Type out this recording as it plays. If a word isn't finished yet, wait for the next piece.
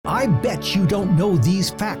I bet you don't know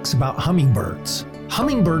these facts about hummingbirds.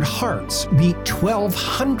 Hummingbird hearts beat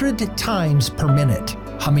 1,200 times per minute.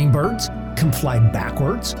 Hummingbirds can fly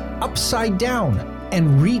backwards, upside down,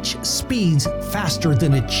 and reach speeds faster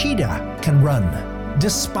than a cheetah can run.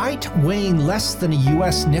 Despite weighing less than a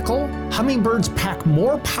US nickel, hummingbirds pack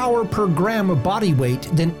more power per gram of body weight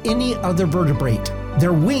than any other vertebrate.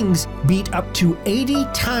 Their wings beat up to 80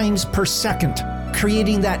 times per second,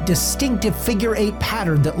 creating that distinctive figure-8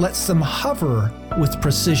 pattern that lets them hover with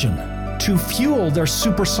precision. To fuel their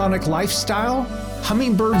supersonic lifestyle,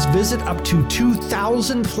 hummingbirds visit up to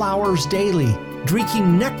 2,000 flowers daily,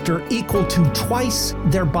 drinking nectar equal to twice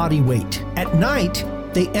their body weight. At night,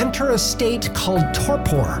 they enter a state called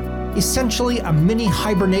torpor, essentially a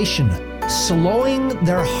mini-hibernation, slowing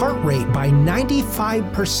their heart rate by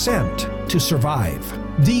 95% to survive.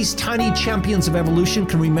 These tiny champions of evolution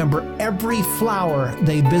can remember every flower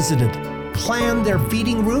they visited, plan their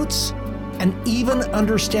feeding routes, and even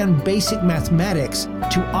understand basic mathematics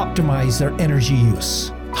to optimize their energy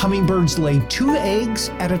use. Hummingbirds lay 2 eggs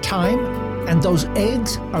at a time, and those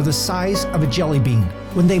eggs are the size of a jelly bean.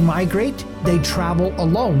 When they migrate, they travel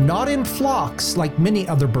alone, not in flocks like many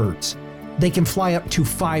other birds. They can fly up to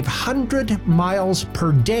 500 miles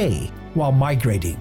per day while migrating.